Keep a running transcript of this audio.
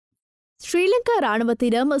ஸ்ரீலங்கா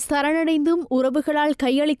இராணுவத்திடம் சரணடைந்தும் உறவுகளால்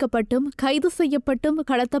கையளிக்கப்பட்டும் கைது செய்யப்பட்டும்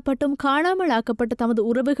கடத்தப்பட்டும் காணாமலாக்கப்பட்ட தமது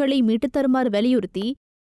உறவுகளை மீட்டுத் தருமாறு வலியுறுத்தி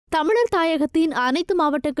தமிழர் தாயகத்தின் அனைத்து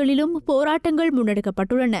மாவட்டங்களிலும் போராட்டங்கள்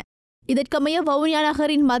முன்னெடுக்கப்பட்டுள்ளன. இதற்கமைய வவுனியா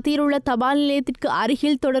நகரின் மத்தியில் உள்ள தபால் நிலையத்திற்கு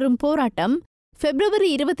அருகில் தொடரும் போராட்டம்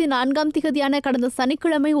பிப்ரவரி 24 கடந்த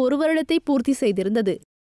சனிக்கிழமை ஒரு வருடத்தை பூர்த்தி செய்திருந்தது.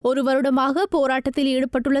 ஒரு வருடமாக போராட்டத்தில்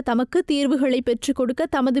ஈடுபட்டுள்ள தமக்கு தீர்வுகளை பெற்றுக் கொடுக்க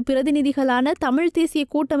தமது பிரதிநிதிகளான தமிழ் தேசிய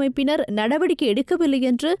கூட்டமைப்பினர் நடவடிக்கை எடுக்கவில்லை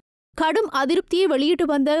என்று கடும் அதிருப்தியை வெளியிட்டு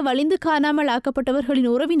வந்த வலிந்து காணாமல் ஆக்கப்பட்டவர்களின்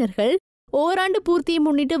உறவினர்கள் ஓராண்டு பூர்த்தியை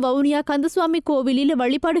முன்னிட்டு வவுனியா கந்தசுவாமி கோவிலில்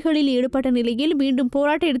வழிபாடுகளில் ஈடுபட்ட நிலையில் மீண்டும்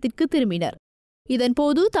போராட்ட இடத்திற்கு திரும்பினர்.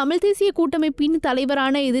 இதன்போது தமிழ் தேசிய கூட்டமைப்பின்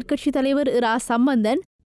தலைவரான எதிர்க்கட்சித் தலைவர் இரா சம்பந்தன்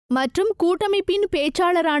மற்றும் கூட்டமைப்பின்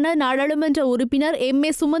பேச்சாளரான நாடாளுமன்ற உறுப்பினர் எம்.ஏ.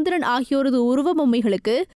 சுமந்திரன் ஆகியோரது உருவ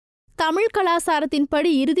பொம்மைகளுக்கு தமிழ்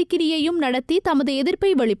கலாசாரத்தின்படி இறுதிக்கிரியையும் நடத்தி தமது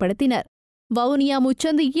எதிர்ப்பை வெளிப்படுத்தினர். வவுனியா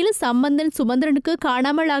முச்சந்தியில் சம்பந்தன் சுமந்திரனுக்கு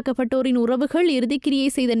காணாமலாக்கப்பட்டோரின் உறவுகள் இறுதிக்கிரியை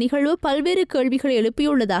செய்த நிகழ்வு பல்வேறு கேள்விகளை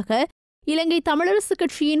எழுப்பியுள்ளதாக இலங்கை தமிழரசுக்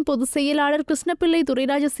கட்சியின் பொதுச் செயலாளர் கிருஷ்ணபிள்ளை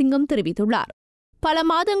துரைராஜசிங்கம் தெரிவித்துள்ளார். பல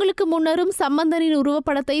மாதங்களுக்கு முன்னரும் சம்பந்தனின்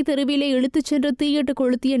உருவப்படத்தை தெருவிலே இழுத்துச் சென்று தீயிட்டு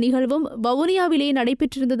கொளுத்திய நிகழ்வும் வவுனியாவிலே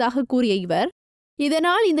நடைபெற்றிருந்ததாக கூறிய இவர்,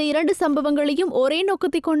 இதனால் இந்த இரண்டு சம்பவங்களையும் ஒரே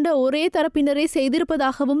நோக்கத்தை கொண்ட ஒரே தரப்பினரே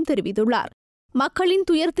செய்திருப்பதாகவும் தெரிவித்துள்ளார். மக்களின்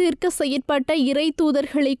துயர் தீர்க்க செயற்பட்ட இறை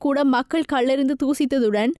தூதர்களை கூட மக்கள் கல்லெறிந்து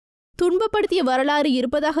தூசித்ததுடன் துன்பப்படுத்திய வரலாறு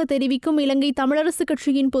இருப்பதாக தெரிவிக்கும் இலங்கை தமிழரசுக்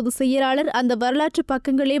கட்சியின் பொதுச் செயலாளர் அந்த வரலாற்று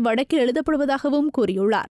பக்கங்களே வடக்கில் எழுதப்படுவதாகவும்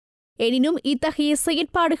கூறியுள்ளார். எனினும் இத்தகைய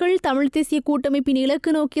செயற்பாடுகள் தமிழ் தேசிய கூட்டமைப்பின்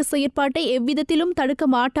இலக்கு நோக்கிய செயற்பாட்டை எவ்விதத்திலும் தடுக்க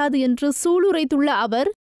மாட்டாது என்று சூளுரைத்துள்ள அவர்,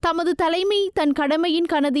 தமது தலைமை தன் கடமையின்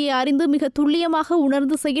கனதியை அறிந்து மிக துல்லியமாக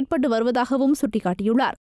உணர்ந்து செயற்பட்டு வருவதாகவும்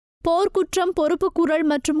சுட்டிக்காட்டியுள்ளார். போர்க்குற்றம், பொறுப்புக்கூறல்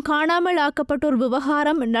மற்றும் காணாமல் ஆக்கப்பட்டோர்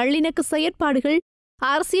விவகாரம், நல்லிணக்க செயற்பாடுகள்,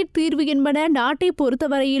 அரசியல் தீர்வு என்பன நாட்டை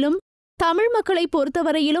பொறுத்தவரையிலும் தமிழ் மக்களை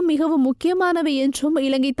பொறுத்தவரையிலும் மிகவும் முக்கியமானவை என்றும்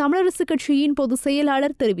இலங்கை தமிழரசுக் கட்சியின் பொதுச்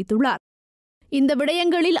செயலாளர் தெரிவித்துள்ளார். இந்த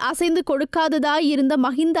விடயங்களில் அசைந்து கொடுக்காததாய் இருந்த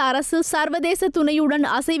மஹிந்த அரசு சர்வதேச துணையுடன்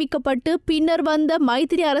அசைவிக்கப்பட்டு பின்னர் வந்த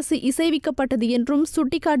மைத்திரி அரசு இசைவிக்கப்பட்டது என்றும்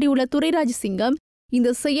சுட்டிக்காட்டியுள்ள துரைராஜசிங்கம்,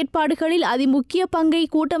 இந்த செயற்பாடுகளில் அதிமுக்கிய பங்கை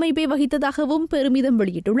கூட்டமைப்பை வகித்ததாகவும் பெருமிதம்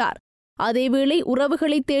வெளியிட்டுள்ளார். அதேவேளை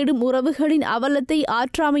உறவுகளை தேடும் உறவுகளின் அவலத்தை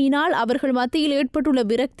ஆற்றாமையினால் அவர்கள் மத்தியில் ஏற்பட்டுள்ள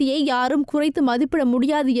விரக்தியை யாரும் குறைத்து மதிப்பிட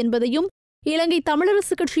முடியாது என்பதையும் இலங்கை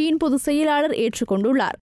தமிழரசுக் கட்சியின் பொதுச் செயலாளர்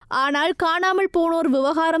ஏற்றுக்கொண்டுள்ளார். ஆனால் காணாமல் போனோர்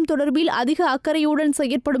விவகாரம் தொடர்பில் அதிக அக்கறையுடன்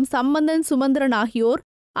செயற்படும் சம்பந்தன், சுமந்திரன் ஆகியோர்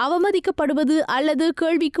அவமதிக்கப்படுவது அல்லது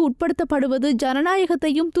கேள்விக்கு உட்படுத்தப்படுவது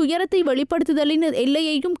ஜனநாயகத்தையும் துயரத்தை வெளிப்படுத்துதலின்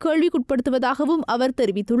எல்லையையும் கேள்விக்குட்படுத்துவதாகவும் அவர்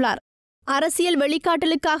தெரிவித்துள்ளார். அரசியல்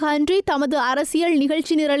வெளிக்காட்டலுக்காக அன்றி தமது அரசியல்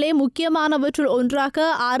நிகழ்ச்சி நிரலே முக்கியமானவற்றுள் ஒன்றாக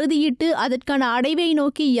அறுதியிட்டு அதற்கான அடைவை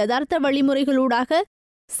நோக்கி யதார்த்த வழிமுறைகளூடாக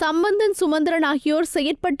சம்பந்தன், சுமந்திரன் ஆகியோர்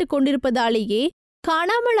செயற்பட்டு கொண்டிருப்பதாலேயே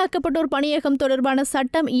காணாமலாக்கப்பட்டோர் பணியகம் தொடர்பான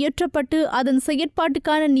சட்டம் இயற்றப்பட்டு அதன்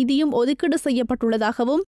செயற்பாட்டுக்கான நிதியும் ஒதுக்கீடு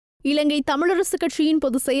செய்யப்பட்டுள்ளதாகவும் இலங்கை தமிழரசுக் கட்சியின்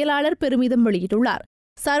பொதுச் செயலாளர் பெருமிதம் வெளியிட்டுள்ளார்.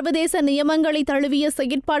 சர்வதேச நியமங்களை தழுவிய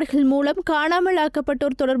செயற்பாடுகள் மூலம்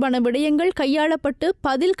காணாமலாக்கப்பட்டோர் தொடர்பான விடயங்கள் கையாளப்பட்டு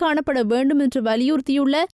பதில் காணப்பட வேண்டும் என்று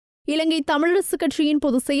வலியுறுத்தியுள்ள இலங்கை தமிழரசுக் கட்சியின்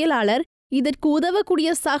பொதுச் செயலாளர், இதற்கு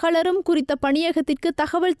உதவக்கூடிய சகலரும் குறித்த பணியகத்திற்கு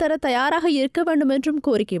தகவல் தர தயாராக இருக்க வேண்டும் என்றும்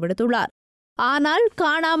கோரிக்கை விடுத்துள்ளார். ஆனால்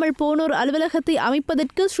காணாமல் போனோர் அலுவலகத்தை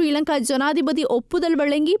அமைப்பதற்கு ஸ்ரீலங்கா ஜனாதிபதி ஒப்புதல்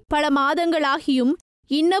வழங்கி பல மாதங்களாகியும்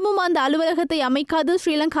இன்னமும் அந்த அலுவலகத்தை அமைக்காது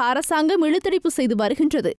ஸ்ரீலங்கா அரசாங்கம் இழுத்தடிப்பு செய்து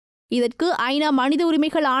வருகின்றது. இதற்கு ஐநா மனித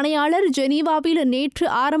உரிமைகள் ஆணையாளர் ஜெனீவாவில் நேற்று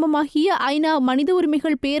ஆரம்பமாகிய ஐநா மனித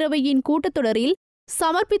உரிமைகள் பேரவையின் கூட்டத்தொடரில்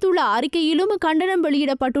சமர்ப்பித்துள்ள அறிக்கையிலும் கண்டனம்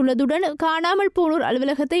வெளியிடப்பட்டுள்ளதுடன் காணாமல் போனோர்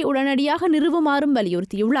அலுவலகத்தை உடனடியாக நிறுவுமாறும்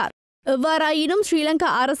வலியுறுத்தியுள்ளார். எவ்வாறாயினும் ஸ்ரீலங்கா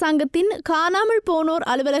அரசாங்கத்தின் காணாமல் போனோர்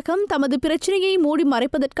அலுவலகம் தமது பிரச்சினையை மூடி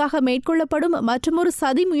மறைப்பதற்காக மேற்கொள்ளப்படும் மற்றொரு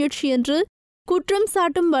சதி முயற்சி என்று குற்றம்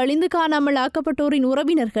சாட்டும் வலிந்து காணாமல் ஆக்கப்பட்டோரின்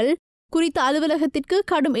உறவினர்கள் குறித்த அலுவலகத்திற்கு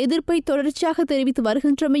கடும் எதிர்ப்பை தொடர்ச்சியாக தெரிவித்து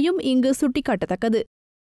வருகின்றமையும் இங்கு சுட்டிக்காட்டத்தக்கது.